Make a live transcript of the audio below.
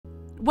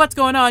What's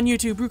going on,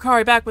 YouTube?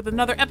 Rukari back with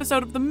another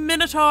episode of the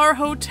Minotaur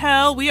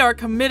Hotel. We are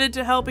committed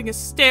to helping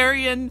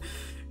Asterion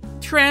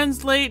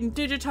translate and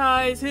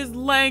digitize his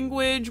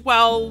language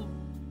while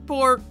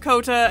poor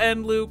Kota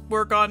and Luke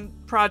work on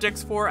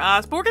projects for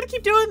us. But we're gonna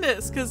keep doing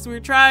this because we're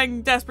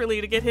trying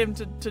desperately to get him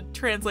to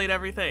translate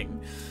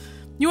everything.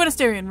 You and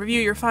Asterion,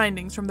 review your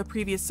findings from the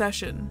previous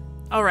session.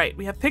 Alright,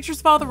 we have pictures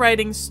of all the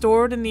writings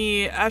stored in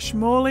the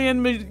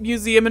Ashmolean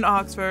Museum in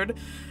Oxford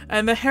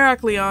and the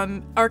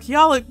Heraklion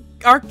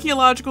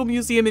Archaeological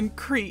Museum in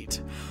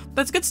Crete.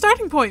 That's a good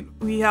starting point.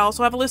 We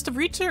also have a list of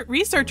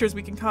researchers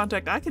we can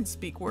contact. I can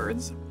speak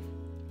words.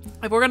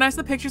 I've organized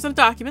the pictures and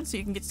documents so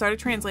you can get started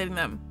translating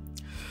them.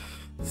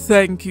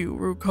 Thank you,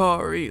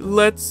 Rukari.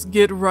 Let's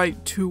get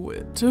right to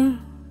it.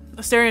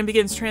 Asterion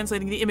begins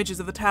translating the images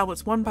of the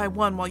tablets one by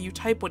one while you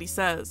type what he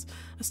says.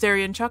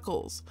 Asterion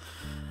chuckles.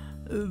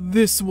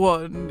 This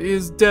one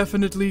is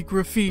definitely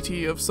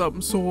graffiti of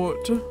some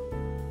sort.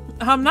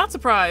 I'm not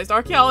surprised.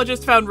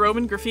 Archaeologists found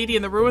Roman graffiti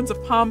in the ruins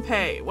of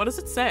Pompeii. What does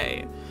it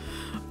say?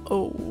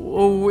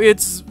 Oh,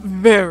 it's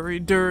very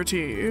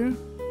dirty.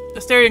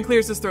 Asterion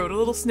clears his throat, a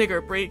little snigger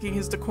breaking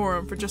his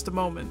decorum for just a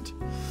moment.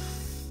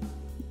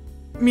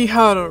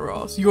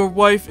 Mihadaros, your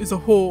wife is a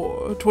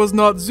whore. 'Twas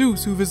not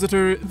Zeus who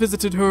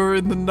visited her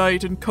in the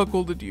night and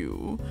cuckolded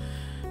you,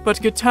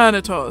 but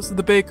Gatanatos,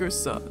 the baker's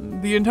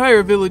son. The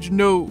entire village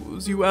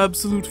knows, you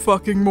absolute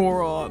fucking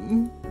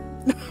moron.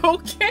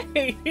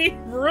 Okay,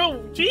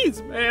 bro,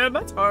 jeez, man,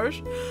 that's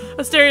harsh.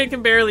 Asterion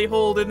can barely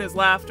hold in his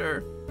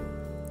laughter.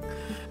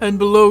 And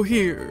below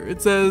here,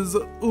 it says,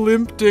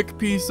 limp dick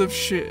piece of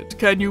shit.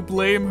 Can you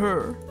blame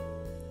her?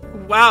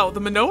 Wow,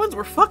 the Minoans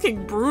were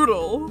fucking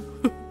brutal.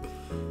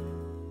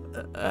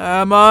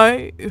 Am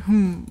I?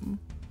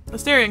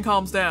 Asterion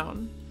calms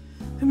down.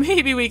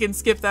 Maybe we can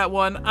skip that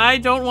one. I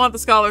don't want the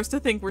scholars to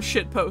think we're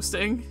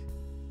shitposting.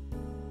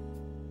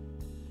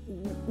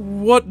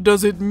 What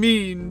does it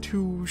mean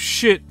to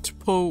shit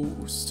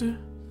post?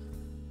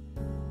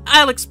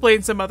 I'll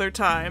explain some other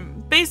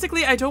time.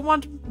 Basically, I don't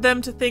want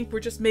them to think we're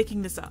just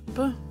making this up.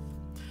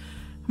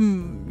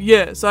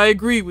 Yes, I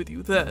agree with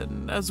you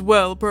then. As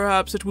well,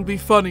 perhaps it will be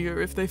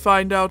funnier if they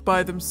find out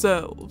by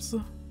themselves.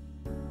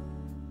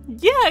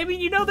 Yeah, I mean,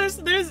 you know,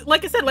 there's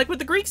like I said, like with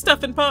the Greek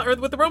stuff or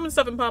with the Roman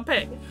stuff in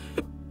Pompeii.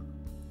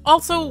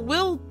 Also,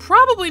 we'll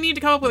probably need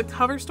to come up with a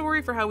cover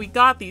story for how we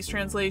got these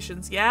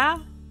translations, yeah?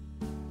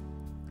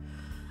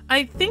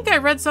 I think I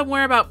read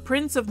somewhere about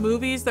prints of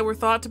movies that were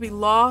thought to be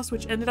lost,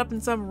 which ended up in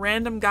some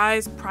random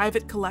guy's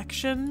private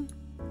collection.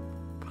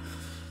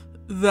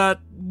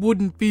 That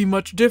wouldn't be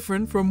much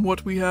different from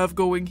what we have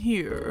going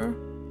here.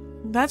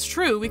 That's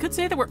true. We could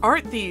say that we're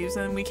art thieves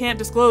and we can't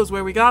disclose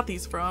where we got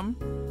these from.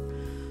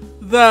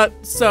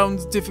 That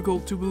sounds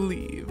difficult to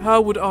believe. How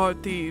would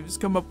art thieves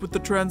come up with the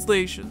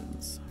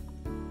translations?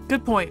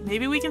 Good point.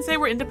 Maybe we can say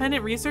we're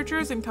independent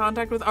researchers in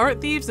contact with art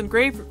thieves and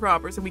grave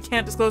robbers and we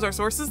can't disclose our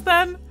sources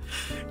then?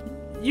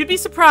 You'd be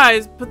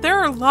surprised, but there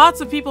are lots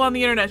of people on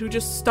the internet who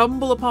just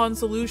stumble upon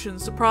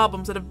solutions to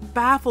problems that have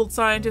baffled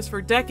scientists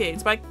for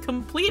decades by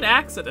complete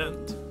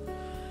accident.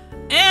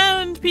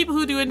 And people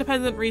who do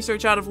independent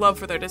research out of love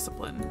for their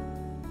discipline.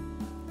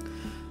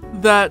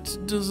 That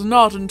does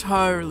not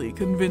entirely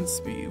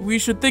convince me. We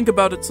should think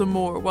about it some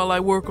more while I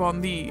work on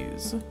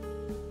these.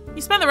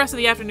 You spend the rest of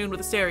the afternoon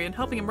with Asterion,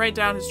 helping him write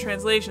down his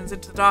translations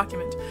into the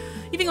document,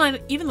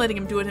 even letting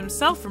him do it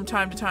himself from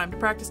time to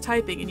practice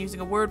typing and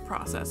using a word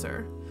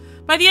processor.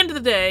 By the end of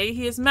the day,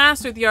 he has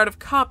mastered the art of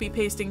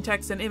copy-pasting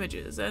text and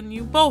images, and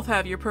you both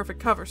have your perfect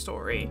cover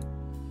story.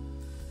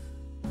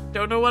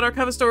 Don't know what our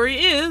cover story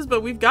is,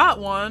 but we've got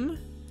one.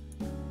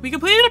 We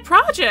completed a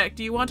project!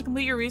 Do you want to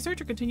complete your research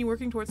or continue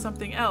working towards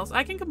something else?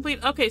 I can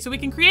complete- okay, so we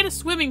can create a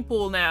swimming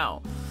pool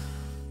now.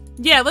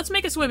 Yeah, let's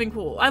make a swimming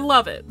pool. I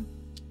love it.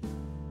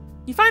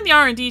 You find the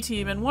R&D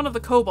team and one of the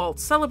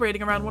kobolds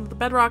celebrating around one of the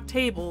bedrock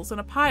tables and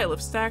a pile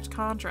of stacked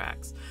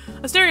contracts.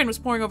 Asterion was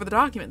poring over the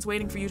documents,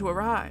 waiting for you to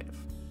arrive.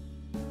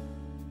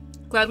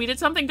 Glad we did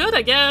something good,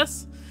 I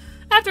guess.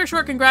 After a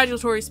short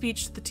congratulatory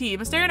speech to the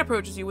team, Asterion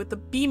approaches you with the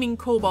beaming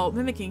kobold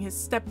mimicking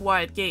his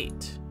step-wide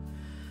gait.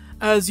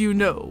 As you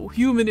know,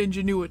 human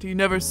ingenuity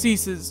never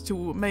ceases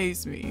to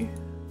amaze me.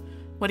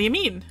 What do you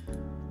mean?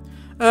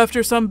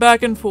 After some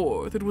back and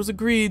forth, it was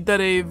agreed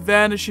that a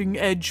vanishing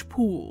edge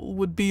pool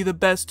would be the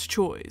best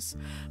choice,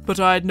 but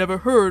I'd never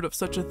heard of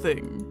such a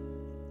thing.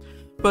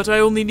 But I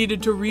only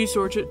needed to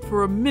research it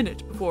for a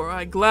minute before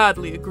I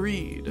gladly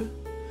agreed.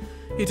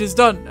 It is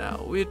done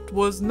now. It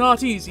was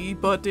not easy,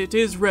 but it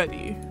is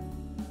ready.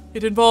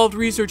 It involved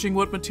researching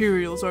what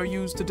materials are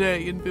used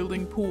today in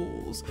building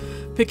pools,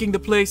 picking the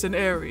place and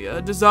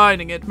area,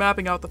 designing it,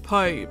 mapping out the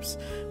pipes.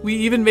 We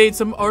even made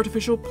some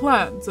artificial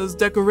plants as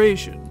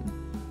decoration.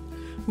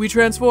 We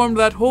transformed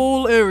that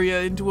whole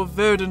area into a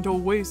verdant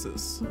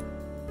oasis.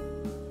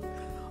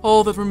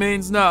 All that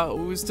remains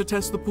now is to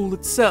test the pool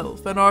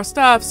itself, and our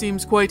staff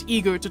seems quite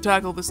eager to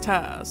tackle this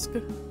task.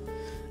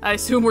 I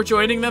assume we're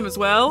joining them as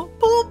well?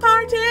 Pool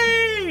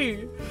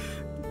party!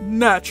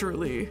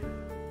 Naturally.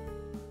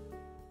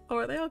 Oh,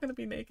 are they all gonna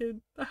be naked?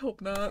 I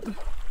hope not.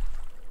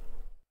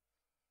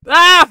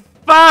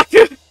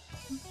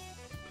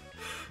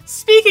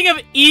 Speaking of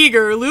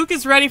eager, Luke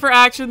is ready for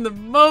action the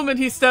moment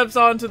he steps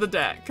onto the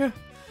deck.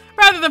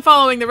 Rather than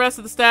following the rest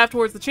of the staff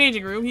towards the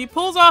changing room, he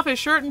pulls off his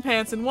shirt and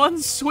pants in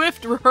one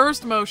swift,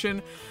 rehearsed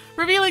motion,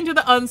 revealing to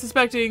the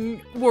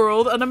unsuspecting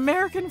world an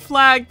American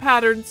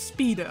flag-patterned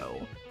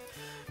Speedo.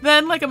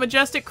 Then, like a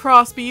majestic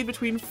crossbead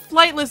between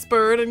flightless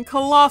bird and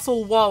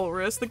colossal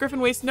walrus, the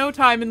griffin wastes no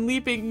time in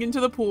leaping into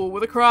the pool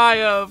with a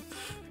cry of,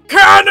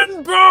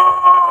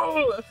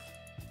 "Cannonball!"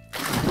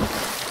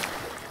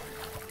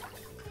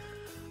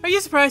 Are you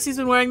surprised he's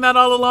been wearing that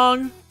all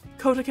along?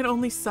 Kota can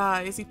only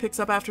sigh as he picks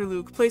up after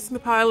Luke, placing the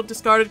pile of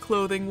discarded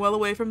clothing well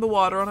away from the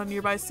water on a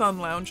nearby sun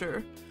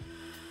lounger.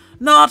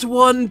 Not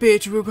one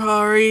bit,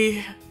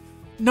 Rukari.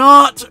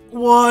 Not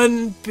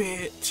one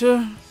bit.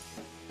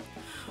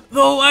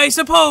 Though I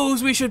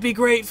suppose we should be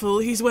grateful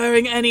he's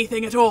wearing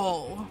anything at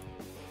all.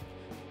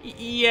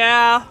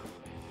 Yeah.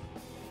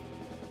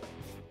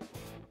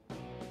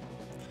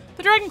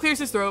 The dragon clears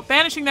his throat,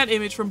 banishing that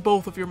image from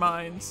both of your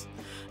minds.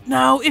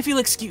 Now, if you'll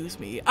excuse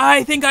me,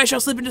 I think I shall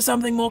slip into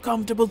something more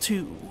comfortable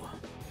too.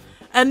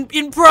 And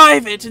in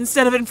private,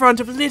 instead of in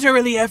front of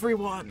literally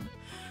everyone.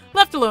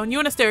 Left alone, you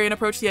and Asterion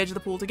approach the edge of the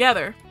pool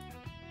together.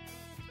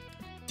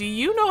 Do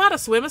you know how to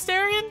swim,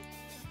 Asterion?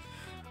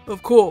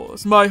 Of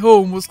course, my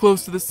home was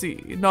close to the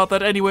sea, not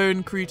that anywhere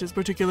in Crete is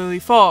particularly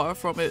far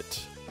from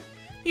it.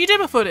 You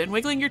dip a foot in,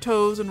 wiggling your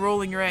toes and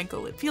rolling your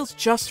ankle. It feels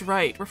just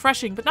right,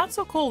 refreshing, but not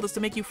so cold as to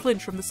make you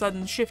flinch from the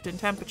sudden shift in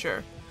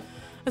temperature.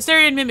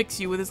 Asterion mimics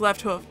you with his left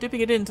hoof, dipping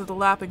it into the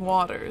lapping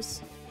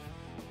waters.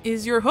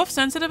 Is your hoof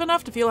sensitive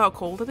enough to feel how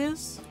cold it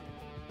is?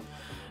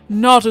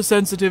 Not as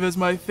sensitive as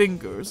my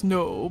fingers,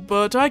 no,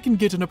 but I can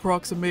get an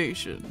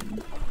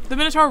approximation. The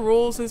Minotaur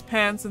rolls up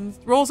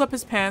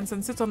his pants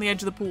and sits on the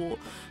edge of the pool,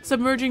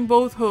 submerging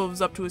both hooves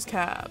up to his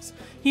calves.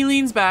 He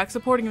leans back,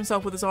 supporting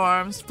himself with his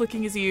arms,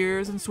 flicking his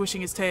ears and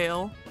swishing his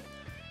tail.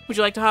 Would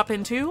you like to hop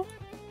in too?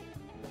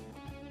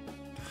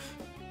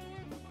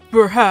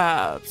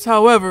 Perhaps,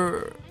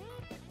 however...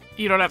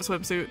 You don't have a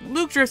swimsuit.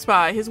 Luke drifts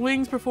by. His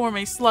wings perform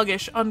a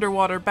sluggish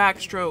underwater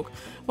backstroke,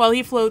 while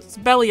he floats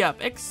belly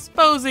up,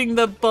 exposing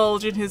the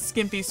bulge in his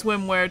skimpy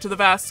swimwear to the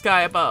vast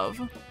sky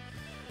above.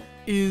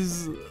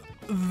 Is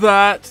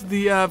that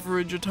the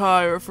average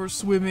attire for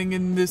swimming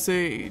in this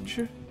age?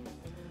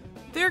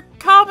 They're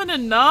common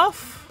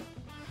enough.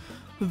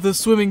 The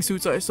swimming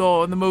suits I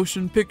saw in the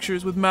motion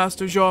pictures with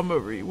Master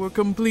Jean-Marie were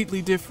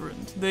completely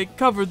different. They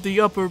covered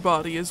the upper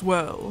body as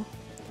well.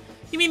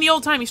 You mean the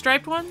old-timey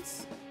striped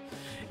ones?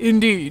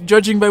 Indeed,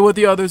 judging by what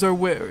the others are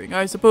wearing,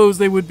 I suppose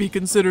they would be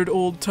considered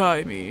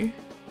old-timey.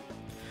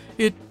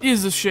 It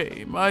is a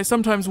shame. I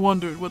sometimes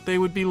wondered what they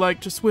would be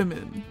like to swim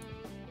in.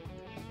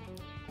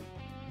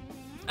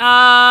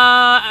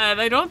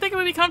 I don't think it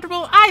would be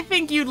comfortable. I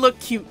think you'd look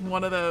cute in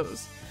one of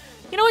those.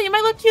 You know what, you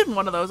might look cute in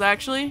one of those,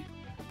 actually.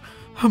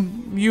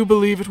 You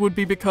believe it would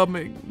be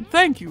becoming.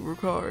 Thank you,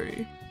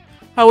 Rukari.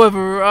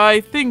 However, I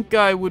think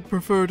I would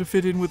prefer to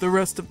fit in with the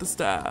rest of the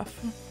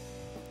staff.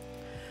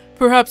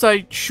 Perhaps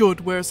I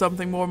should wear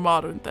something more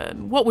modern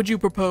then. What would you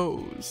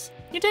propose?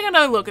 You take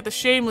another look at the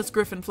shameless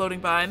griffin floating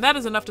by, and that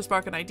is enough to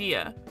spark an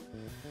idea.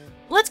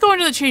 Let's go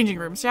into the changing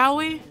room, shall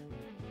we?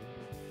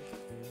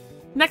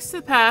 Next to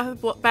the path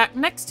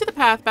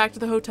back to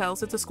the hotel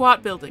sits a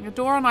squat building, a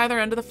door on either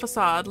end of the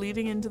facade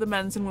leading into the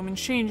men's and women's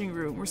changing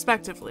room,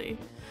 respectively.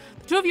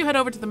 The two of you head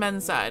over to the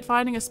men's side,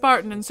 finding a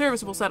Spartan and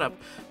serviceable setup.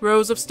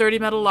 Rows of sturdy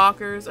metal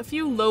lockers, a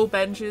few low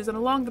benches, and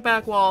along the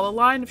back wall a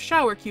line of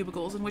shower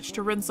cubicles in which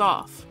to rinse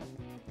off.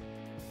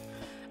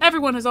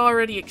 Everyone has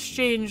already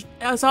changed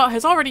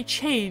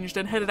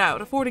and headed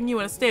out, affording you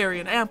and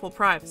Asterion ample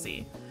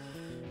privacy.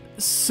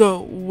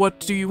 So, what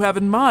do you have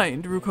in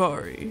mind,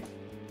 Rukari?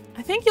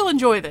 I think you'll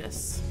enjoy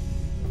this.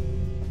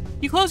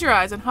 You close your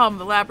eyes and hum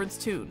the labyrinth's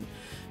tune.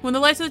 When the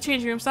lights of the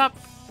changing room stop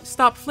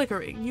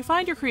flickering, you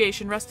find your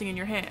creation resting in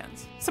your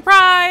hands.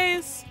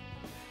 Surprise!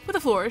 With a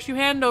flourish, you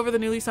hand over the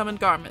newly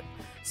summoned garment.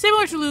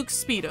 Similar to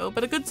Luke's Speedo,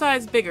 but a good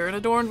size bigger and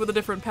adorned with a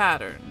different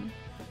pattern.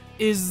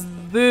 Is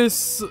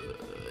this...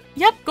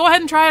 Yep, go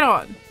ahead and try it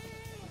on.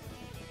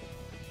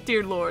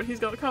 Dear Lord, he's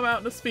gonna come out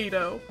in a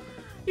Speedo.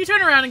 You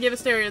turn around and give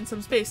Asterion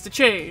some space to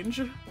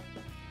change.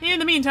 In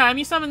the meantime,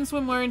 you summon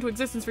swimwear into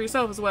existence for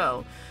yourself as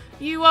well.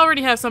 You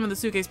already have some in the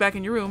suitcase back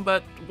in your room,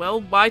 but, well,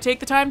 why take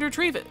the time to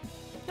retrieve it?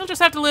 You'll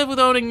just have to live with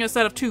owning a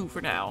set of 2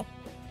 for now.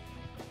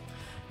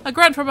 A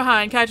grunt from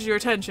behind catches your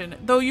attention,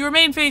 though you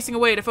remain facing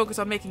away to focus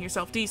on making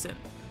yourself decent.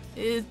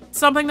 Is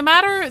something the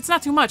matter? It's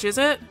not too much, is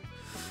it?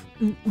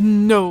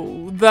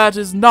 No, that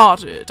is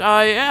not it.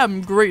 I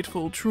am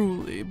grateful,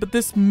 truly, but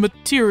this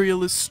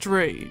material is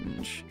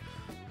strange.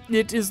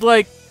 It is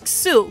like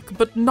silk,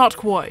 but not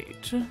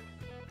quite.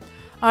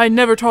 I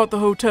never taught the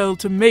hotel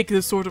to make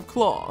this sort of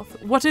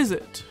cloth. What is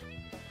it?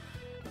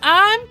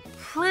 I'm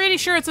pretty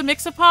sure it's a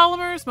mix of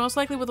polymers, most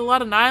likely with a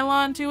lot of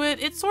nylon to it.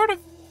 It's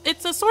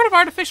a sort of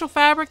artificial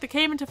fabric that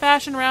came into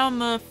fashion around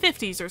the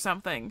 50s or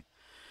something.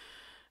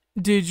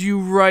 Did you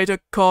write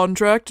a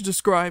contract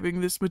describing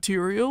this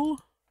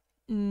material?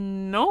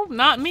 No,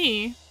 not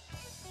me.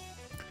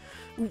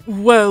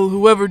 Well,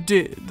 whoever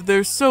did,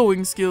 their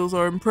sewing skills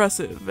are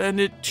impressive, and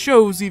it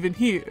shows even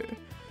here.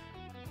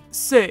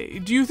 Say,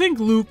 do you think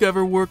Luke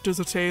ever worked as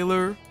a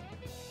tailor?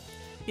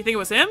 You think it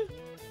was him?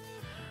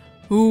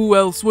 Who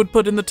else would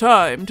put in the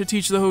time to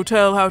teach the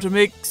hotel how to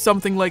make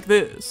something like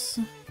this?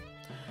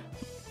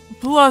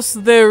 Plus,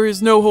 there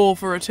is no hole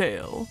for a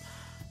tail.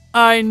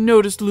 I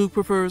noticed Luke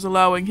prefers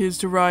allowing his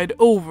to ride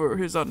over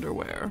his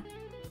underwear.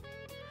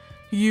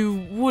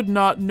 You would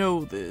not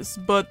know this,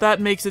 but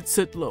that makes it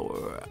sit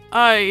lower.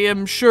 I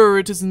am sure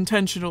it is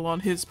intentional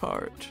on his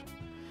part.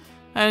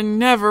 I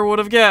never would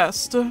have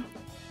guessed.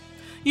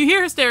 You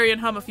hear Asterion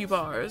hum a few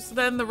bars,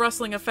 then the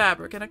rustling of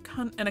fabric and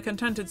a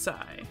contented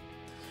sigh.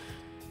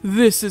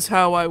 This is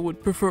how I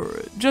would prefer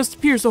it.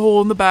 Just pierce a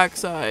hole in the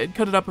backside,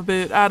 cut it up a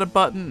bit, add a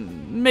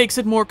button. Makes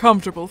it more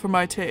comfortable for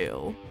my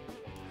tail.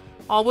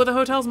 All with the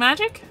hotel's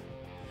magic?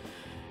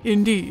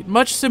 Indeed,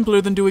 much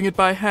simpler than doing it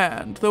by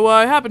hand, though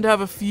I happen to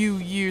have a few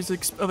years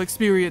of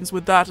experience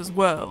with that as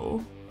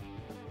well.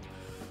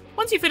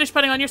 Once you finish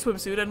putting on your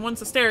swimsuit, and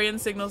once Asterion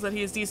signals that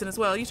he is decent as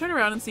well, you turn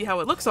around and see how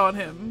it looks on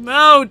him.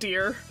 Oh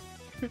dear.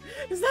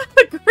 Is that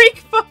the Greek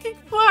fucking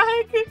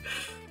flag?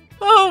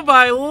 Oh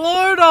my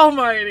lord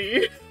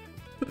almighty.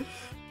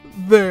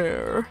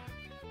 There.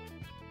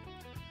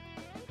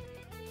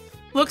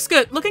 Looks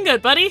good. Looking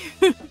good, buddy.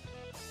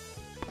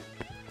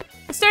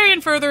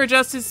 Asterion further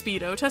adjusts his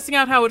speedo, testing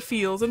out how it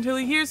feels until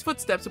he hears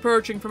footsteps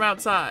approaching from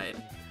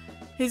outside.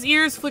 His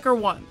ears flicker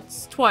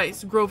once,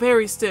 twice, grow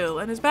very still,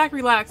 and his back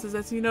relaxes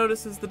as he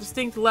notices the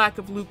distinct lack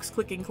of Luke's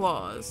clicking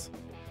claws.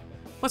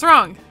 What's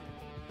wrong?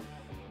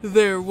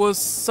 There was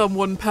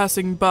someone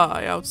passing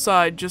by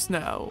outside just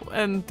now,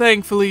 and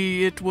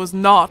thankfully it was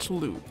not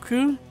Luke.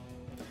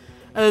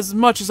 As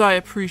much as I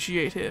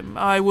appreciate him,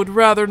 I would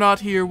rather not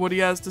hear what he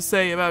has to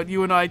say about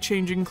you and I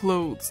changing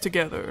clothes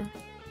together.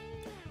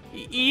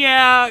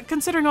 Yeah,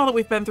 considering all that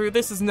we've been through,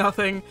 this is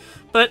nothing,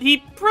 but he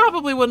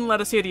probably wouldn't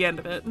let us hear the end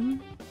of it.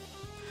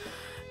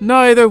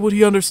 Neither would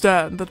he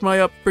understand that my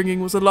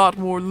upbringing was a lot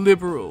more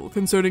liberal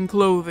concerning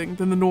clothing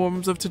than the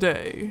norms of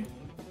today.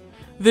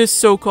 This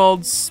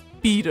so-called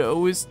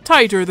speedo is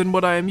tighter than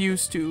what I am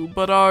used to,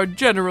 but our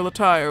general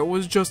attire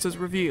was just as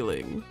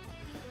revealing.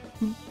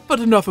 But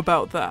enough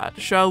about that.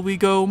 Shall we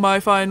go, my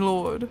fine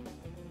lord?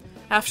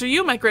 After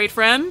you, my great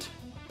friend.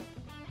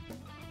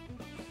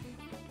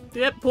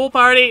 Yep, pool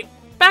party.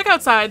 Back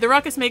outside, the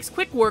ruckus makes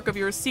quick work of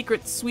your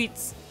secret's sweet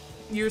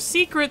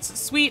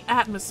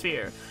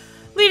atmosphere,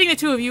 leaving the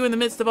two of you in the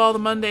midst of all the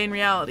mundane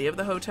reality of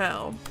the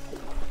hotel.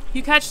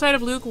 You catch sight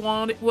of Luke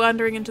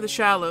wandering into the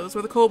shallows,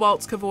 where the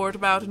kobolds cavort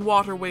about in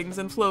water wings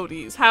and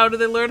floaties. How did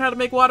they learn how to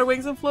make water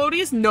wings and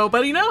floaties?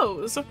 Nobody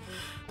knows.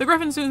 The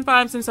griffin soon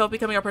finds himself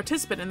becoming a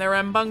participant in their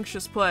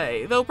rambunctious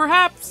play, though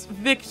perhaps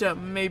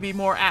victim may be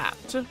more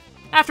apt.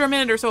 After a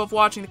minute or so of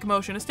watching the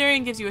commotion,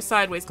 Asterion gives you a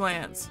sideways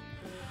glance.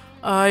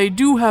 I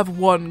do have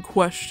one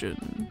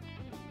question.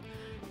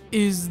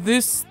 Is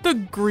this the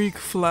Greek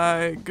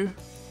flag?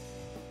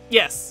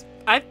 Yes.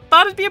 I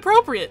thought it'd be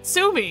appropriate.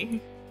 Sue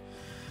me.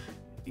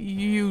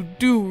 You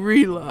do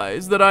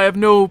realize that I have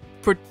no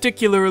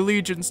particular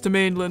allegiance to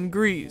mainland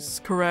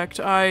Greece, correct?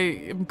 I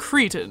am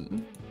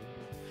Cretan.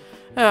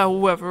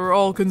 However,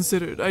 all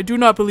considered, I do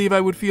not believe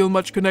I would feel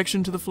much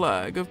connection to the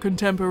flag of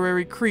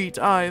contemporary Crete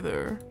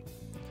either.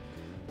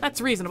 That's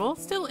reasonable.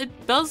 Still,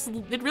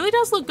 it really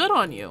does look good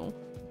on you.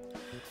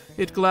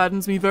 It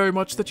gladdens me very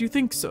much that you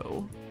think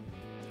so.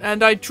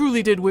 And I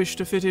truly did wish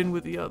to fit in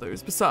with the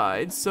others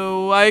besides,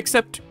 so I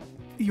accept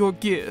your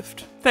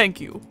gift. Thank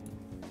you.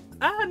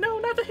 Ah, no,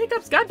 not the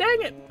hiccups, god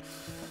dang it!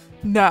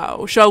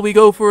 Now, shall we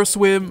go for a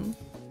swim?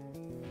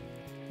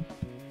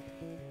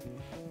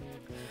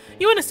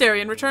 You and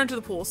Asterion return to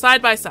the pool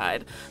side by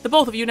side, the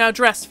both of you now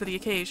dressed for the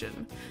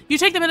occasion. You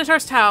take the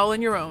Minotaur's towel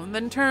in your own,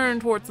 then turn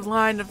towards the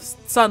line of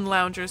sun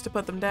loungers to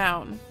put them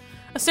down.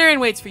 Asterion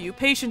waits for you,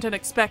 patient and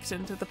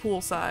expectant at the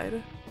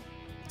poolside.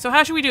 So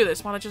how should we do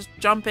this? Want to just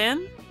jump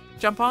in?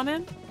 Jump on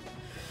in?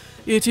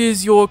 It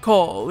is your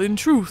call. In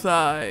truth,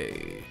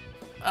 I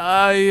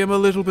am a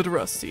little bit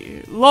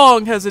rusty.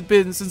 Long has it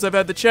been since I've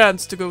had the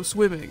chance to go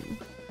swimming.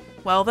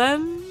 Well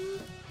then...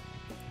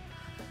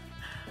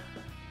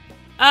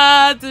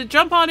 to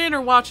jump on in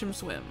or watch him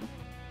swim?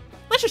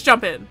 Let's just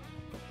jump in.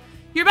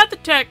 You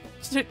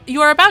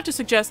are about to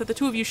suggest that the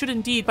two of you should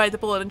indeed bite the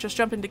bullet and just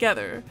jump in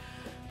together.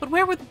 But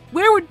where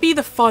would be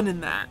the fun in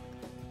that?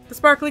 The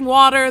sparkling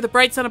water, the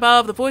bright sun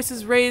above, the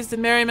voices raised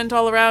in merriment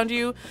all around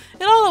you,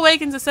 it all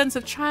awakens a sense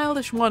of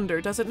childish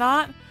wonder, does it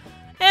not?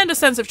 And a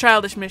sense of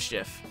childish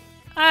mischief.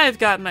 I've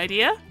got an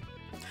idea.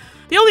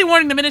 The only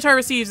warning the Minotaur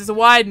receives is a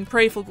wide and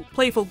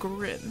playful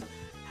grin.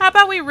 How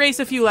about we race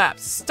a few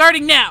laps,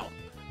 starting now?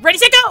 Ready,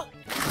 set, go!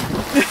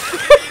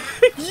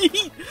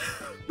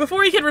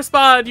 Before you can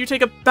respond, you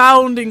take a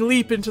bounding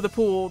leap into the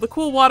pool. The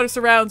cool water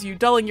surrounds you,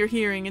 dulling your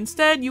hearing.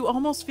 Instead, you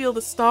almost feel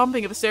the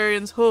stomping of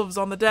Asterion's hooves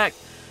on the deck,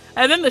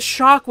 and then the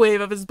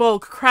shockwave of his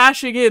bulk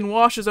crashing in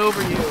washes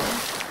over you.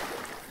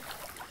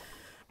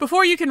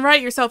 Before you can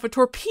right yourself, a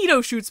torpedo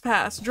shoots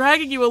past,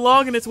 dragging you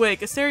along in its wake.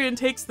 Asterion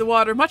takes the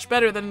water much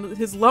better than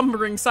his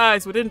lumbering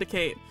size would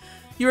indicate.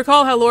 You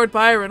recall how Lord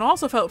Byron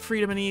also felt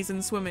freedom and ease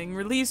in swimming,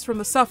 released from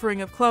the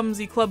suffering of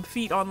clumsy club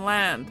feet on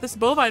land. This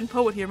bovine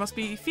poet here must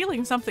be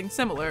feeling something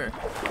similar.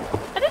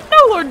 I didn't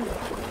know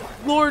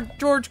Lord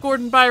George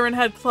Gordon Byron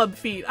had club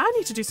feet. I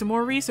need to do some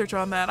more research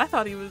on that. I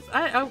thought he was...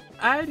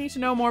 I need to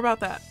know more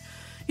about that.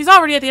 He's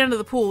already at the end of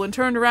the pool and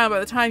turned around by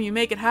the time you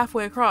make it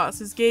halfway across,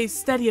 his gaze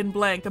steady and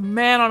blank, a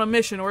man on a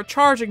mission or a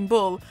charging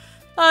bull,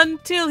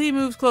 until he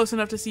moves close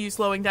enough to see you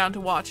slowing down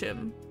to watch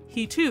him.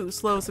 He, too,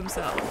 slows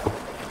himself.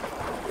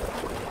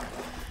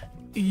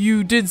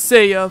 You did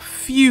say a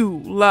few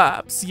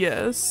laps,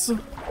 yes?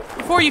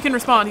 Before you can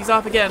respond, he's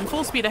off again,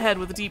 full speed ahead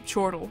with a deep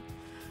chortle.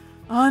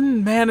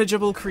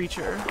 Unmanageable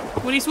creature.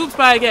 When he swoops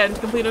by again to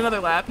complete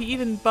another lap, he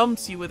even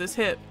bumps you with his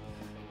hip.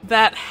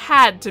 That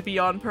had to be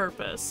on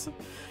purpose.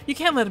 You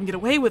can't let him get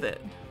away with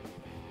it.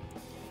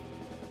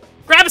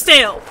 Grab his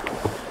tail!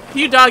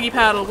 You doggy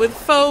paddle with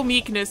faux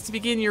meekness to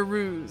begin your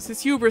ruse.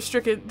 His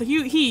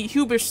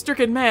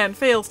hubris-stricken man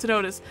fails to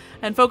notice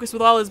and focus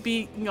with all his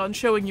being on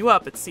showing you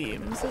up, it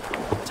seems.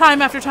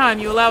 Time after time,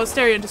 you allow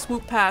Asterion to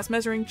swoop past,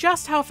 measuring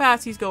just how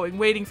fast he's going,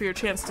 waiting for your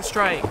chance to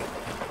strike.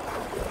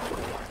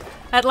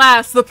 At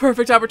last, the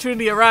perfect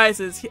opportunity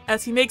arises.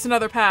 As he makes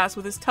another pass,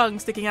 with his tongue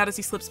sticking out as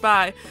he slips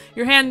by,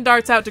 your hand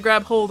darts out to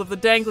grab hold of the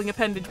dangling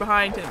appendage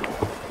behind him.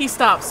 He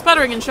stops,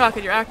 sputtering in shock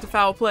at your act of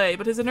foul play,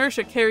 but his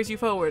inertia carries you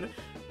forward,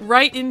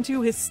 right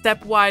into his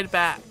step-wide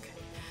back.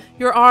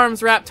 Your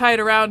arms wrap tight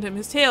around him,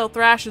 his tail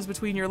thrashes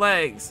between your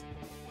legs.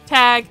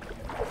 Tag.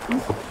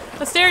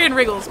 Asterion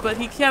wriggles, but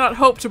he cannot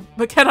hope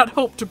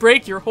to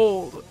break your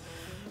hold.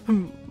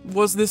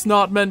 Was this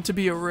not meant to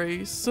be a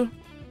race?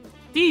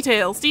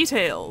 Details,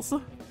 details.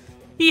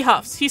 He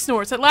huffs, he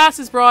snorts. At last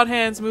his broad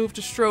hands move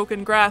to stroke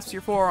and grasp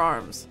your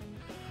forearms.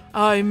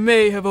 I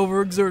may have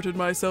overexerted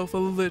myself a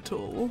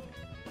little.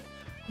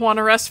 Want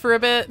to rest for a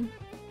bit?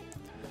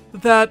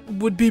 That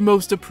would be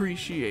most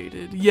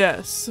appreciated,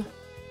 yes.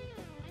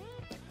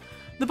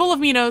 The Bull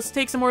of Minos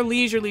takes a more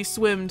leisurely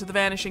swim to the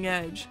vanishing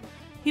edge.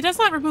 He does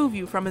not remove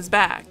you from his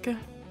back.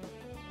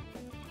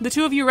 The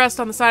two of you rest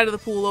on the side of the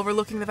pool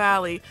overlooking the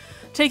valley,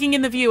 taking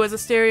in the view as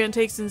Asterion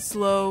takes in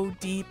slow,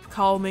 deep,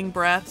 calming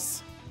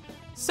breaths.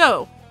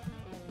 So,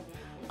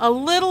 a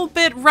little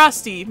bit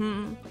rusty,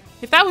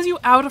 If that was you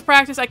out of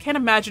practice, I can't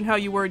imagine how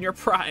you were in your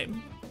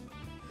prime.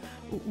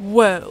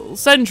 Well,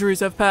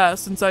 centuries have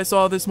passed since I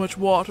saw this much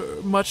water,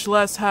 much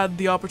less had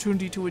the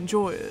opportunity to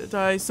enjoy it.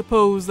 I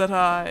suppose that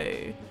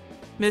I...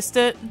 missed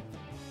it?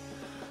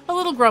 A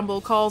little grumble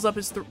crawls up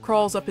his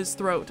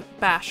throat,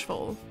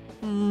 bashful.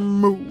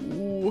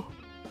 Moo.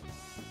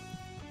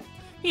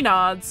 He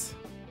nods.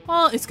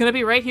 Well, it's gonna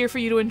be right here for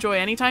you to enjoy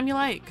anytime you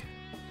like.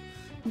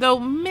 Though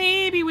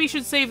maybe we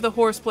should save the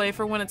horseplay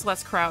for when it's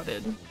less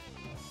crowded.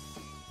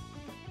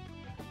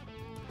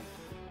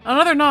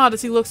 Another nod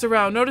as he looks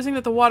around, noticing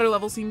that the water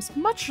level seems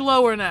much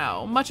lower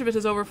now. Much of it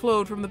has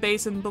overflowed from the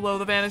basin below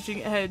the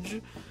vanishing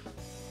edge,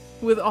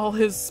 with all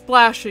his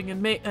splashing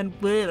and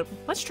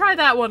let's try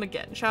that one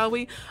again, shall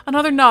we?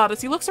 Another nod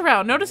as he looks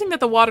around, noticing that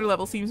the water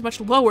level seems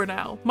much lower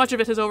now. Much of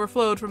it has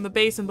overflowed from the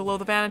basin below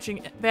the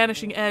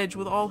vanishing edge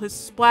with all his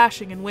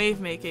splashing and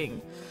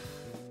wave-making.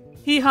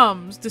 He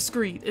hums,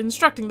 discreet,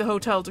 instructing the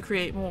hotel to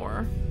create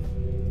more.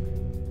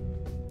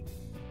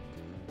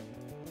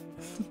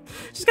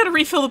 Just gotta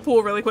refill the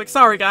pool really quick.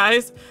 Sorry,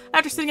 guys.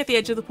 After sitting at the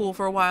edge of the pool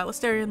for a while,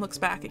 Asterion looks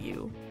back at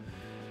you.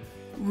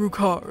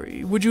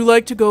 Rukari, would you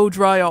like to go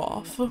dry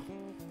off?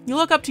 You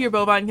look up to your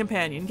bovine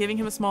companion, giving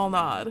him a small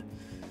nod.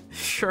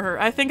 Sure,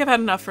 I think I've had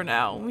enough for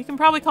now. We can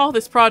probably call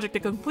this project a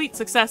complete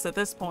success at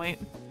this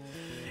point.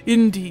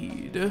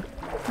 Indeed.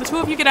 The two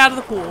of you get out of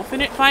the pool,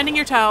 finding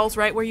your towels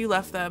right where you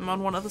left them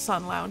on one of the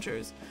sun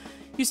loungers.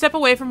 You step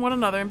away from one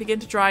another and begin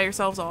to dry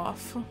yourselves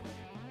off.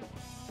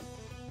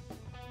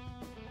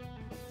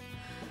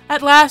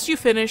 At last you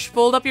finish,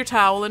 fold up your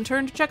towel, and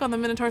turn to check on the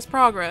Minotaur's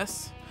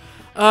progress.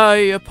 I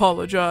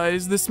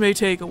apologize. This may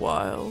take a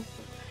while.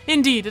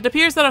 Indeed, it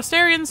appears that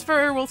Asterion's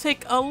fur will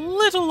take a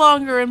little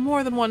longer and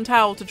more than one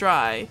towel to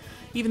dry.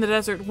 Even the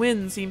desert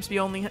wind seems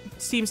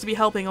to be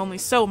helping only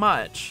so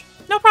much.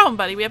 No problem,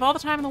 buddy. We have all the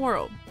time in the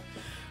world.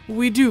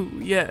 We do,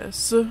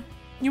 yes.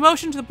 You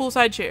motion to the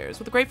poolside chairs.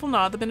 With a grateful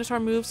nod, the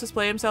Minotaur moves to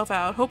splay himself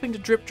out, hoping to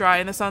drip dry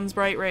in the sun's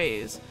bright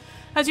rays.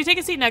 As you take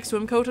a seat next to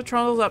him, Kota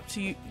trundles up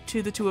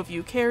to the two of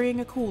you, carrying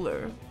a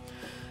cooler.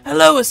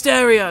 Hello,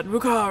 Asterion,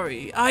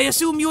 Rukari. I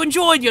assume you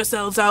enjoyed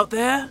yourselves out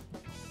there?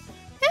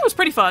 Yeah, it was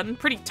pretty fun.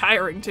 Pretty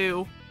tiring,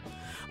 too.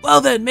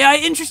 Well then, may I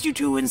interest you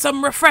two in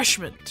some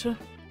refreshment?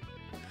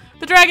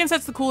 The dragon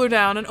sets the cooler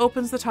down and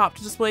opens the top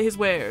to display his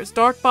wares,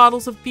 dark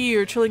bottles of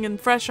beer chilling in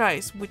fresh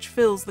ice, which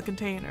fills the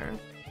container.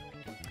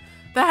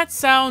 That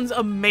sounds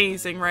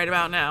amazing right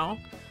about now.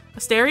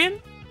 Asterion?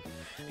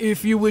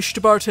 If you wish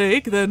to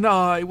partake, then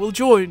I will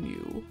join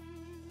you.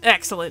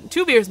 Excellent.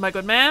 2 beers, my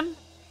good man.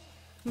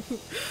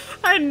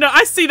 I know.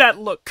 I see that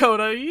look,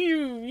 Kota.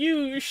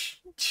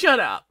 Shut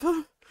up.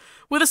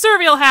 With a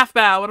servile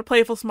half-bow and a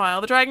playful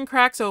smile, the dragon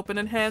cracks open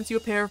and hands you a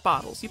pair of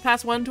bottles. You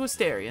pass one to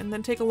Asterion,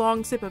 then take a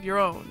long sip of your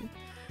own.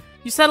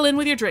 You settle in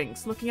with your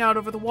drinks, looking out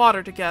over the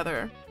water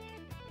together.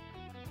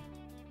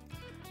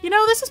 You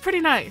know, this is pretty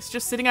nice,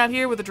 just sitting out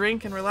here with a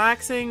drink and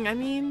relaxing, I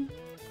mean...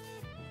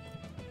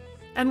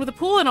 And with a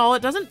pool and all,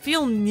 it doesn't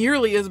feel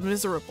nearly as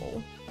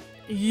miserable.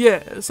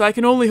 Yes, I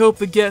can only hope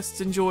the guests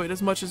enjoy it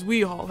as much as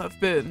we all have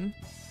been.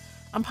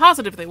 I'm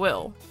positive they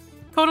will.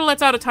 Kota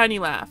lets out a tiny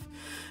laugh.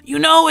 You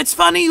know, it's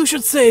funny you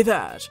should say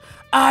that.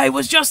 I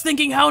was just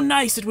thinking how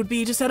nice it would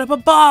be to set up a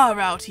bar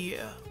out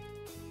here.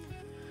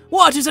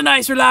 What is a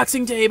nice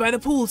relaxing day by the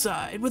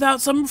poolside without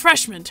some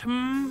refreshment,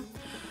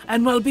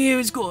 And while beer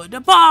is good,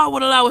 a bar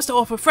would allow us to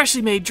offer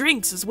freshly made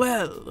drinks as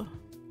well.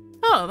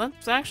 Oh,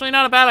 that's actually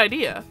not a bad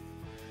idea.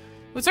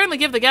 It would certainly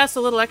give the guests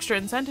a little extra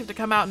incentive to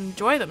come out and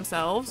enjoy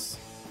themselves.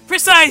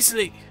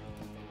 Precisely!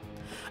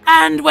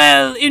 And,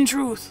 well, in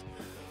truth,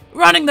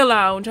 running the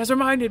lounge has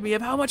reminded me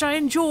of how much I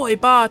enjoy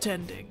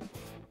bartending.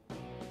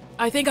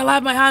 I think I'll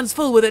have my hands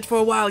full with it for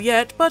a while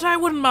yet, but I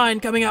wouldn't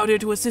mind coming out here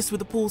to assist with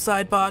the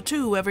poolside bar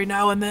too every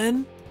now and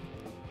then.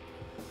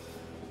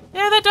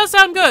 Yeah, that does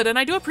sound good, and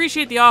I do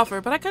appreciate the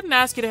offer, but I couldn't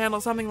ask you to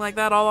handle something like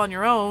that all on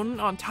your own,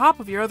 on top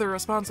of your other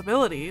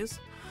responsibilities.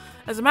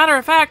 As a matter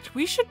of fact,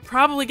 we should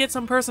probably get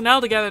some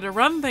personnel together to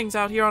run things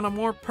out here on a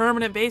more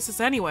permanent basis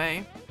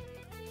anyway.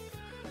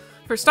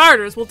 For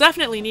starters, we'll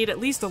definitely need at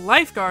least a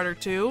lifeguard or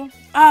two.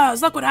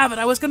 As luck would have it,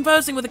 I was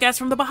conversing with a guest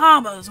from the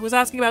Bahamas who was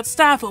asking about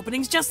staff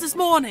openings just this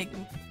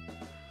morning.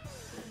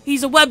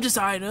 He's a web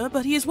designer,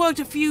 but he has worked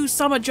a few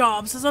summer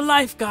jobs as a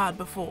lifeguard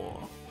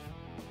before.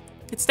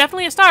 It's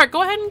definitely a start.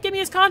 Go ahead and give me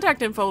his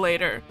contact info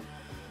later.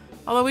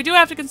 Although we do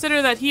have to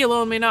consider that he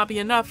alone may not be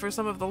enough for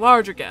some of the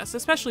larger guests,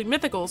 especially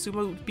mythicals who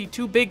would be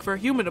too big for a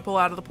human to pull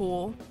out of the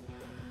pool.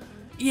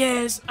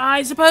 Yes,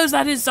 I suppose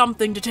that is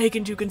something to take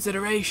into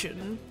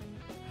consideration.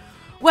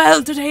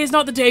 Well, today is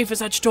not the day for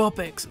such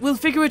topics. We'll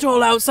figure it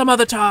all out some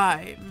other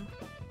time.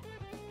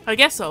 I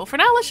guess so. For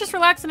now, let's just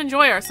relax and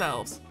enjoy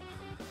ourselves.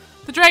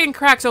 The dragon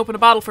cracks open a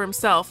bottle for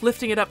himself,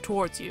 lifting it up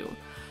towards you.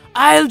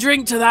 I'll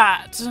drink to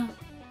that.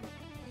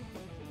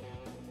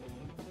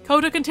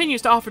 Kota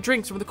continues to offer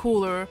drinks from the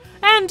cooler,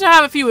 and to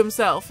have a few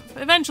himself.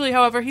 Eventually,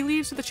 however, he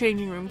leaves to the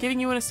changing room, giving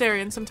you and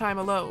Asterion some time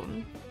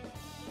alone.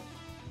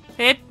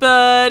 Hey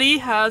buddy,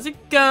 how's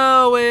it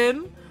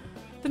going?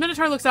 The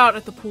Minotaur looks out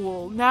at the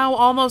pool, now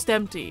almost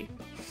empty.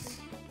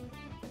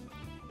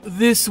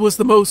 This was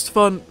the most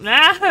fun—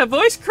 Ah,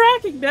 voice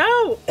cracking,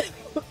 no!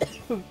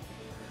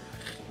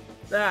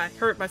 I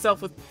hurt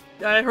myself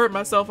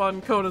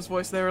on Kota's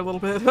voice there a little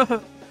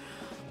bit.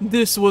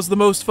 This was the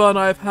most fun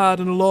I've had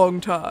in a long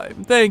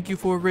time. Thank you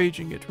for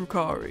arranging it,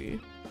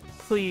 Rukari.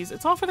 Please,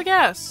 it's all for the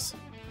guests.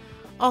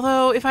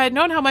 Although, if I had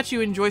known how much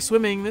you enjoy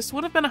swimming, this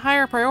would have been a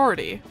higher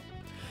priority.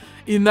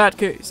 In that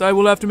case, I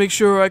will have to make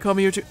sure I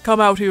come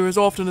out here as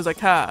often as I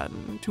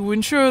can, to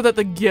ensure that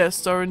the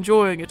guests are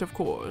enjoying it, of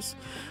course.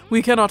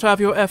 We cannot have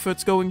your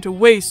efforts going to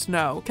waste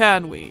now,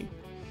 can we?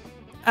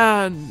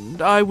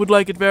 And I would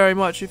like it very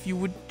much if you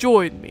would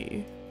join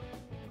me.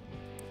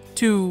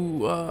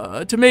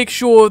 To make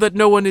sure that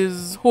no one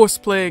is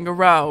horseplaying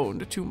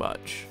around too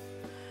much.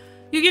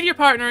 You give your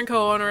partner and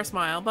co-owner a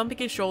smile, bumping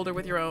his shoulder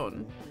with your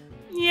own.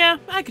 Yeah,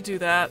 I could do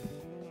that.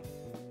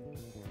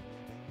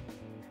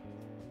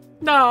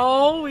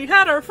 No, we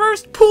had our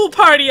first pool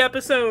party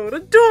episode!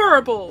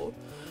 Adorable!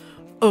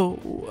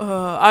 Oh,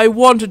 I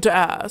wanted to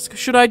ask,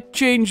 should I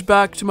change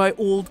back to my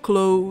old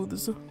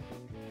clothes?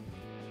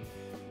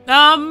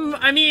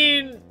 I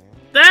mean,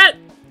 that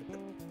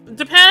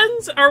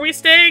depends. Are we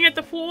staying at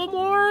the pool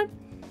more?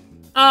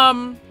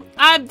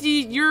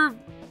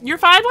 You're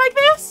fine like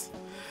this?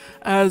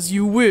 As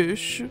you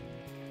wish.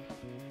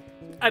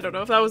 I don't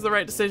know if that was the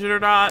right decision or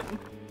not.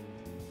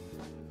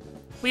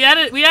 We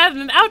added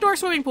an outdoor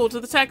swimming pool to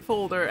the tech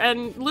folder,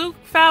 and Luke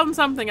found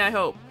something, I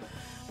hope.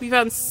 We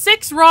found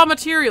 6 raw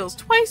materials,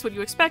 twice what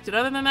you expected.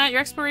 Other than that,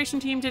 your exploration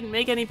team didn't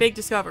make any big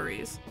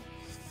discoveries.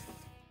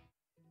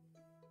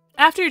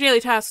 After your daily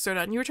tasks are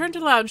done, you return to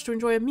the lounge to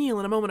enjoy a meal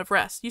and a moment of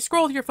rest. You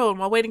scroll through your phone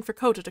while waiting for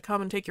Kota to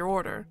come and take your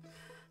order.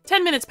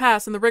 10 minutes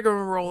pass in the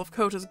rigmarole of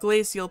Kota's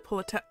glacial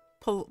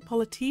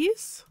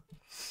polities?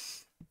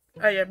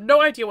 I have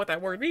no idea what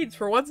that word means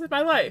for once in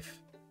my life.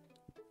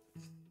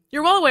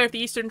 You're well aware of the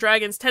Eastern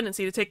Dragon's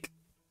tendency to take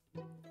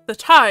the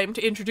time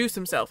to introduce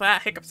himself. Ah,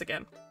 hiccups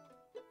again.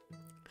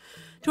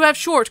 To have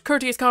short,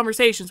 courteous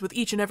conversations with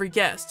each and every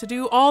guest, to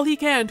do all he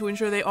can to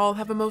ensure they all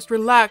have a most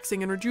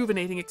relaxing and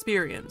rejuvenating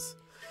experience.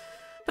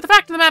 But the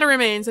fact of the matter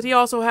remains that he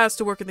also has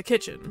to work in the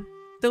kitchen.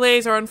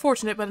 Delays are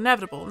unfortunate but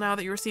inevitable now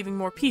that you're receiving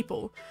more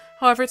people.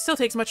 However, it still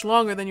takes much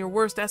longer than your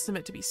worst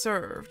estimate to be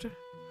served.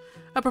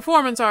 A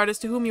performance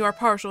artist to whom you are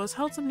partial has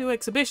held some new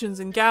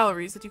exhibitions in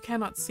galleries that you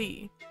cannot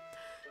see.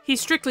 He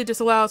strictly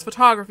disallows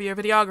photography or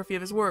videography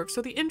of his work,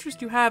 so the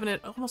interest you have in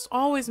it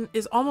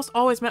is almost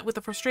always met with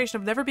the frustration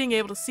of never being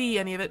able to see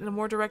any of it in a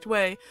more direct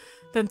way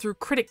than through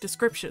critic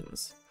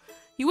descriptions.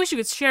 You wish you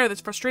could share this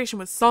frustration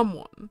with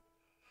someone.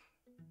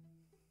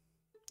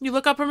 You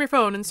look up from your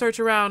phone and search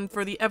around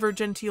for the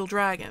ever-genteel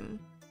dragon.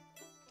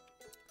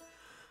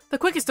 The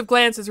quickest of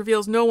glances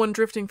reveals no one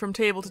drifting from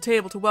table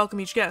to welcome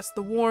each guest.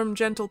 The warm,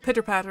 gentle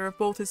pitter-patter of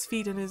both his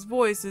feet and his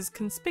voice is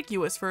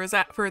conspicuous for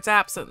its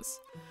absence.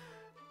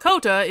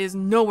 Kota is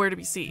nowhere to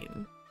be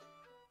seen.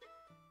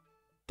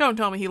 Don't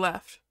tell me he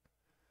left.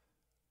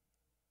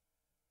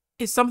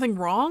 Is something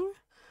wrong?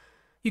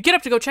 You get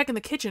up to go check in the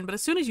kitchen, but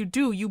as soon as you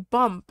do, you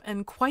bump,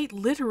 and quite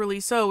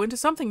literally so, into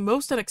something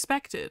most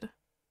unexpected.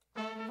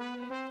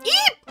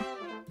 Eep!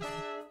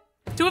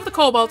 Two of the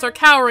kobolds are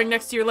cowering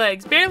next to your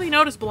legs, barely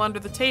noticeable under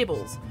the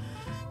tables.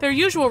 Their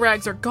usual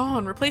rags are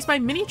gone, replaced by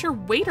miniature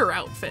waiter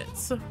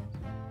outfits.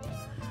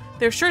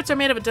 Their shirts are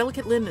made of a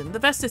delicate linen, the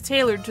vest is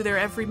tailored to their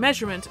every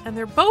measurement, and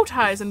their bow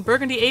ties and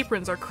burgundy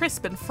aprons are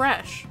crisp and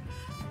fresh.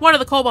 One of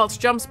the kobolds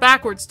jumps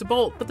backwards to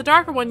bolt, but the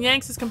darker one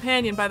yanks his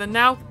companion by the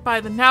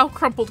now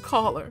crumpled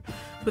collar.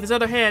 With his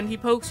other hand, he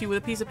pokes you with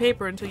a piece of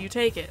paper until you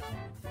take it.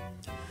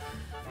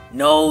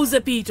 No,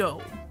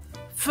 Zepito.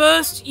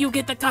 First, you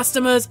get the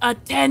customer's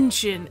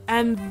attention,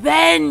 and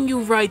then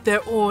you write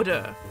their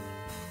order.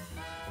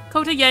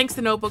 Kota yanks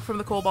the notebook from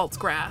the kobold's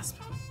grasp.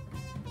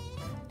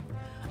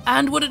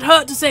 And would it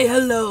hurt to say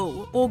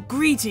hello, or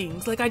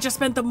greetings, like I just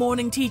spent the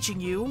morning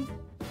teaching you?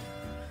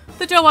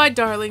 The doe-eyed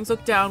darlings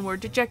look downward,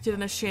 dejected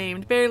and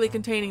ashamed, barely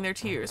containing their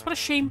tears. What a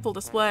shameful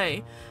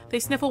display. They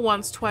sniffle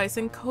once, twice,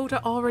 and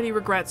Kota already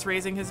regrets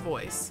raising his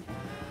voice.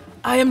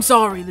 I am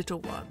sorry, little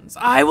ones.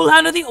 I will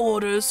handle the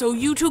orders, so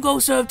you two go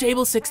serve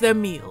table 6 their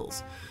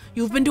meals.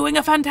 You've been doing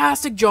a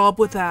fantastic job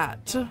with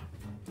that.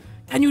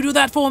 Can you do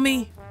that for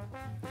me?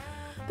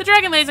 The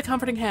dragon lays a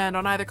comforting hand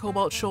on either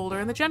kobold's shoulder,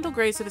 and the gentle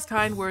grace of his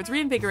kind words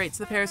reinvigorates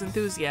the pair's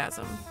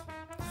enthusiasm.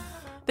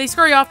 They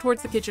scurry off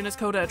towards the kitchen as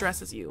Kota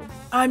addresses you.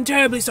 I'm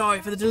terribly sorry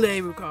for the delay,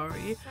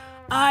 Rukari.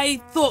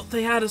 I thought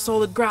they had a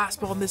solid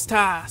grasp on this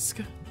task.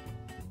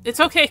 It's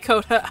okay,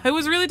 Kota. I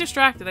was really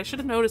distracted. I should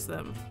have noticed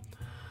them.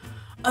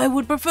 I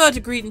would prefer to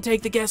greet and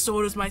take the guest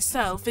orders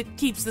myself. It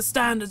keeps the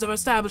standards of our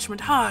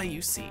establishment high,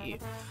 you see.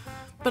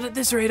 But at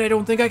this rate, I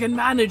don't think I can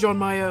manage on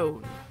my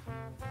own.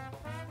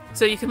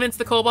 So you convinced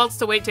the kobolds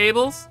to wait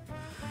tables?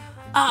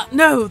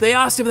 No, they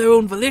asked of their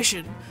own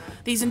volition.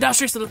 These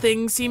industrious little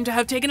things seem to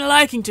have taken a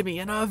liking to me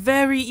and are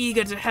very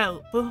eager to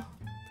help.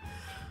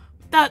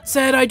 That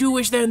said, I do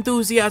wish their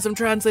enthusiasm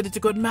translated to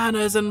good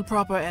manners and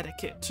proper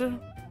etiquette.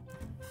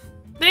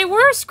 They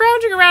were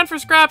scrounging around for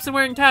scraps and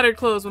wearing tattered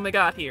clothes when they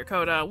got here,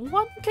 Kota.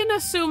 One can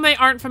assume they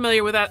aren't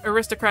familiar with that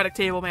aristocratic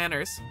table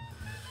manners.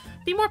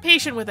 Be more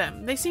patient with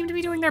them. They seem to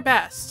be doing their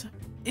best.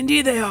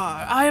 Indeed they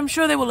are. I am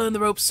sure they will learn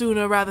the ropes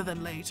sooner rather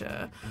than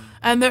later.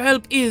 And their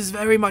help is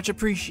very much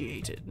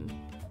appreciated.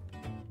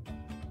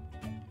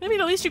 I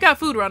mean, at least you got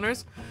food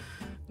runners.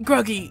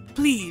 Gruggy,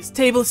 please,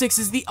 table 6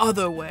 is the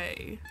other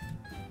way.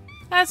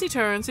 As he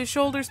turns, his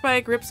shoulder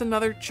spike rips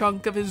another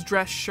chunk of his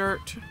dress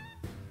shirt.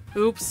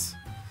 Oops.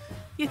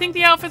 You think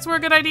the outfits were a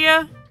good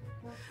idea?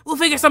 We'll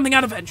figure something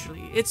out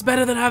eventually. It's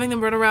better than having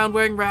them run around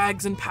wearing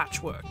rags and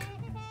patchwork.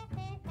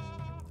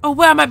 Oh,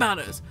 where are my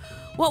manners?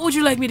 What would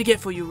you like me to get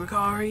for you,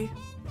 Rukari?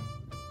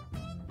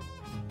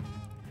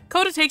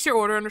 Kota takes your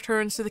order and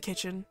returns to the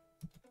kitchen.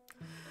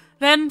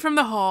 Then, from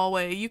the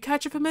hallway, you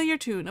catch a familiar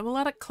tune, a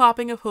melodic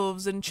clopping of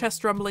hooves and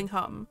chest-rumbling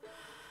hum.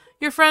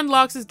 Your friend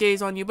locks his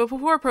gaze on you, but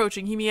before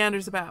approaching, he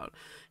meanders about.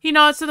 He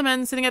nods to the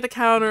men sitting at the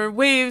counter,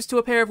 waves to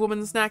a pair of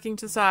women snacking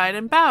to the side,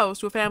 and bows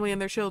to a family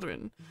and their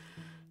children.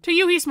 To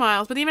you, he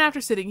smiles, but even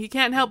after sitting, he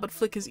can't help but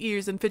flick his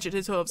ears and fidget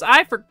his hooves.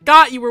 I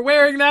forgot you were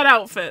wearing that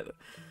outfit!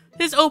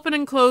 His open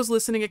and closed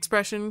listening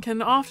expression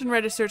can often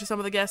register to some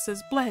of the guests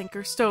as blank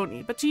or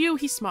stony, but to you,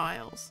 he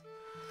smiles.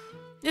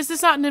 Is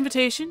this not an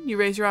invitation? You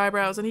raise your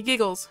eyebrows, and he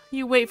giggles.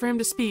 You wait for him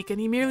to speak, and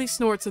he merely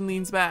snorts and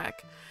leans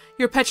back.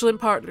 Your petulant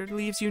partner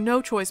leaves you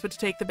no choice but to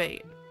take the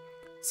bait.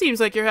 Seems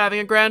like you're having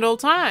a grand old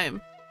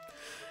time.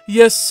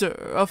 Yes,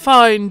 sir. A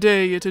fine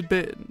day it had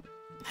been.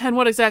 And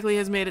what exactly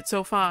has made it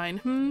so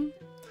fine,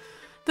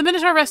 The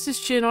Minotaur rests his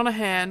chin on a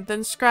hand,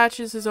 then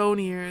scratches his own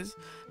ears,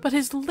 but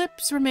his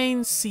lips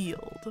remain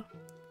sealed.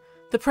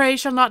 The prey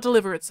shall not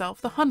deliver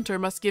itself. The hunter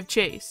must give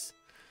chase.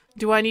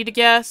 Do I need to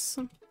guess?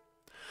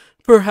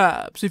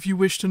 Perhaps, if you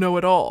wish to know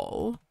it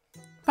all.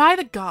 By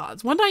the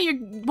gods, one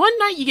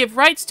night you give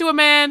rights to a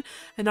man,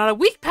 and not a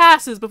week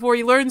passes before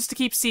he learns to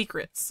keep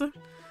secrets.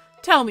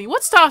 Tell me,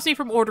 what stops me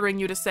from ordering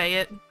you to say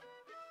it?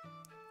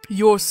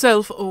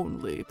 Yourself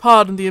only.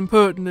 Pardon the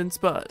impertinence,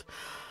 but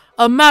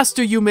a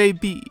master you may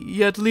be,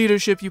 yet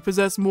leadership you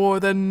possess more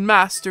than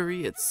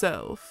mastery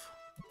itself.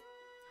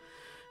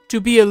 To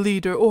be a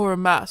leader or a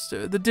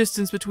master, the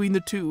distance between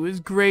the two is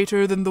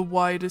greater than the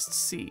widest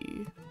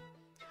sea.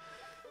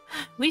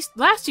 At least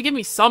last you give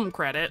me some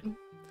credit.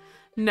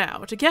 Now,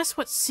 to guess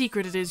what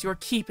secret it is you're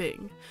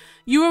keeping.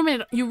 You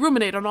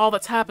ruminate on all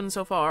that's happened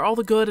so far, all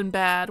the good and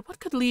bad. What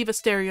could leave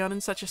Asterion in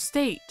such a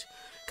state?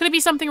 Could it be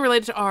something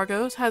related to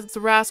Argos? Has the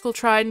rascal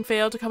tried and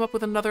failed to come up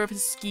with another of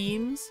his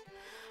schemes?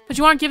 But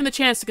you aren't given the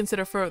chance to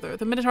consider further.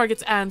 The Minotaur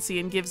gets antsy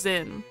and gives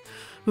in.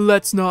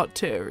 Let's not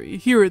tarry.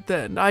 Hear it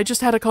then. I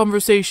just had a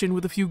conversation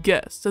with a few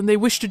guests, and they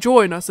wish to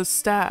join us as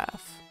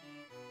staff.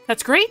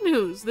 That's great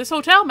news! This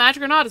hotel,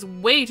 magic or not, is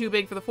way too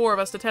big for the 4 of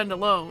us to tend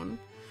alone.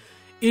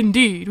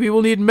 Indeed, we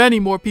will need many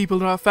more people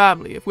in our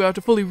family if we are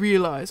to fully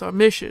realize our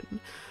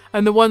mission,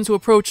 and the ones who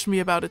approached me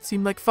about it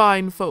seem like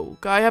fine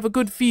folk. I have a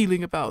good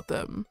feeling about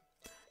them.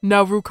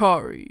 Now,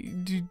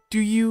 Rukari,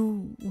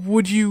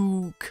 would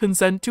you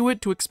consent to it,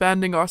 to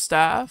expanding our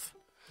staff?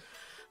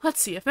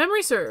 Let's see, if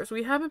memory serves,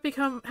 haven't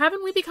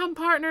we become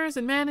partners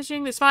in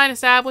managing this fine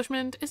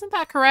establishment? Isn't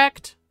that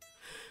correct?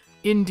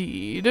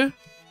 Indeed.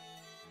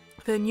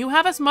 Then you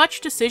have as much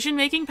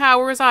decision-making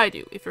power as I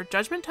do. If your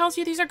judgment tells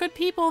you these are good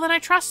people, then I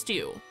trust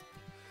you.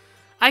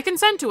 I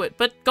consent to it,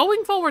 but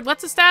going forward,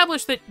 let's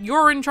establish that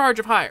you're in charge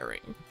of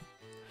hiring.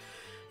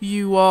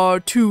 You are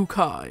too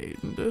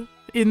kind.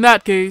 In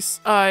that case,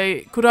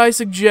 could I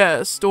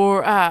suggest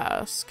or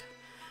ask?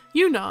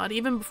 You nod,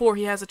 even before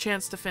he has a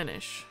chance to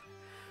finish.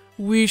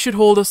 We should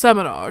hold a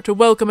seminar to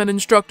welcome and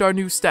instruct our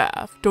new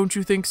staff, don't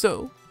you think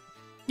so?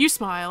 You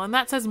smile, and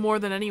that says more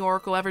than any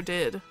oracle ever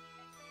did.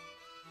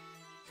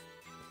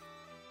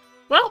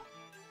 Well,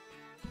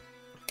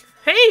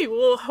 hey,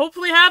 we'll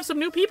hopefully have some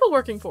new people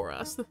working for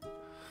us.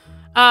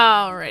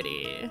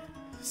 Alrighty.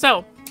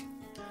 So,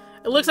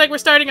 it looks like we're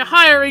starting a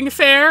hiring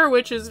fair,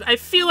 which is, I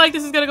feel like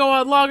this is going to go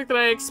on longer than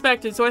I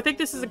expected, so I think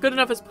this is a good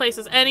enough as place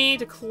as any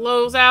to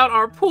close out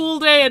our pool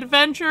day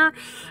adventure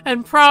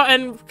and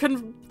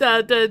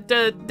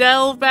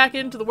delve back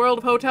into the world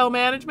of hotel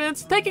management.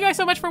 So thank you guys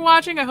so much for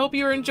watching. I hope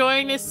you're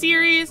enjoying this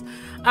series.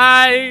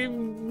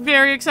 I'm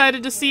very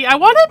excited to see. I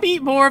want to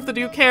meet more of the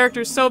new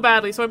characters so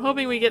badly, so I'm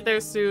hoping we get there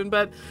soon,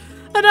 but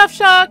enough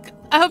shock.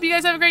 I hope you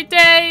guys have a great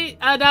day,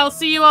 and I'll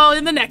see you all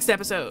in the next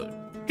episode.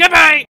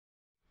 Goodbye!